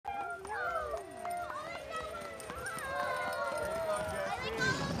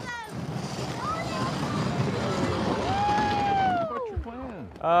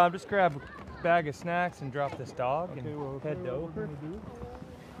Just grab a bag of snacks and drop this dog and head to over. We're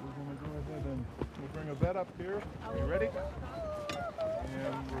gonna go ahead and we'll bring a vet up here. Are you ready? And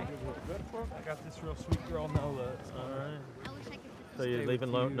we'll give her a vet book. I got this real sweet girl, Nola. Alright. So you're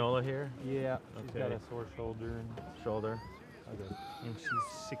leaving Nola here? Yeah, she's Okay. got a sore shoulder and she's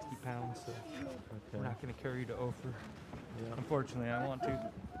 60 pounds, so we're not going to carry her to Ophir. Yeah. Unfortunately, I want to. Come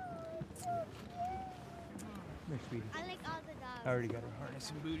here, sweetie. I like all the dogs. I already got her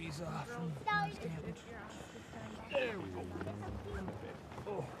harness and booties off. There we go.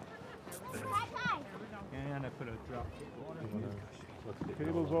 Oh. And I put a drop table on her. The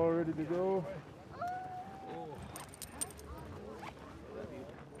cable's all ready to go.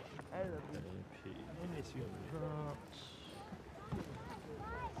 I love you. I miss you.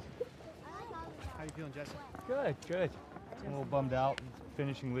 How you feeling, Jesse? Good, good. I'm a little bummed out.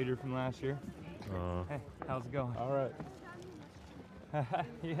 Finishing leader from last year. Hey, how's it going? All right.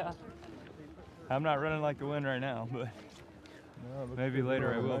 Yeah. I'm not running like the wind right now, but No, maybe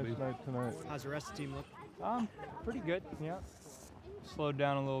later I will be. Nice night tonight. How's the rest of the team look? Pretty good, yeah. Slowed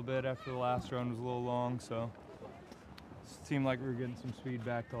down a little bit after the last run was a little long, so it seemed like we were getting some speed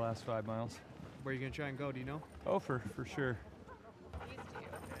back the last 5 miles. Where are you going to try and go, do you know? Oh, for sure.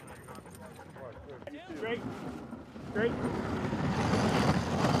 Great. Great.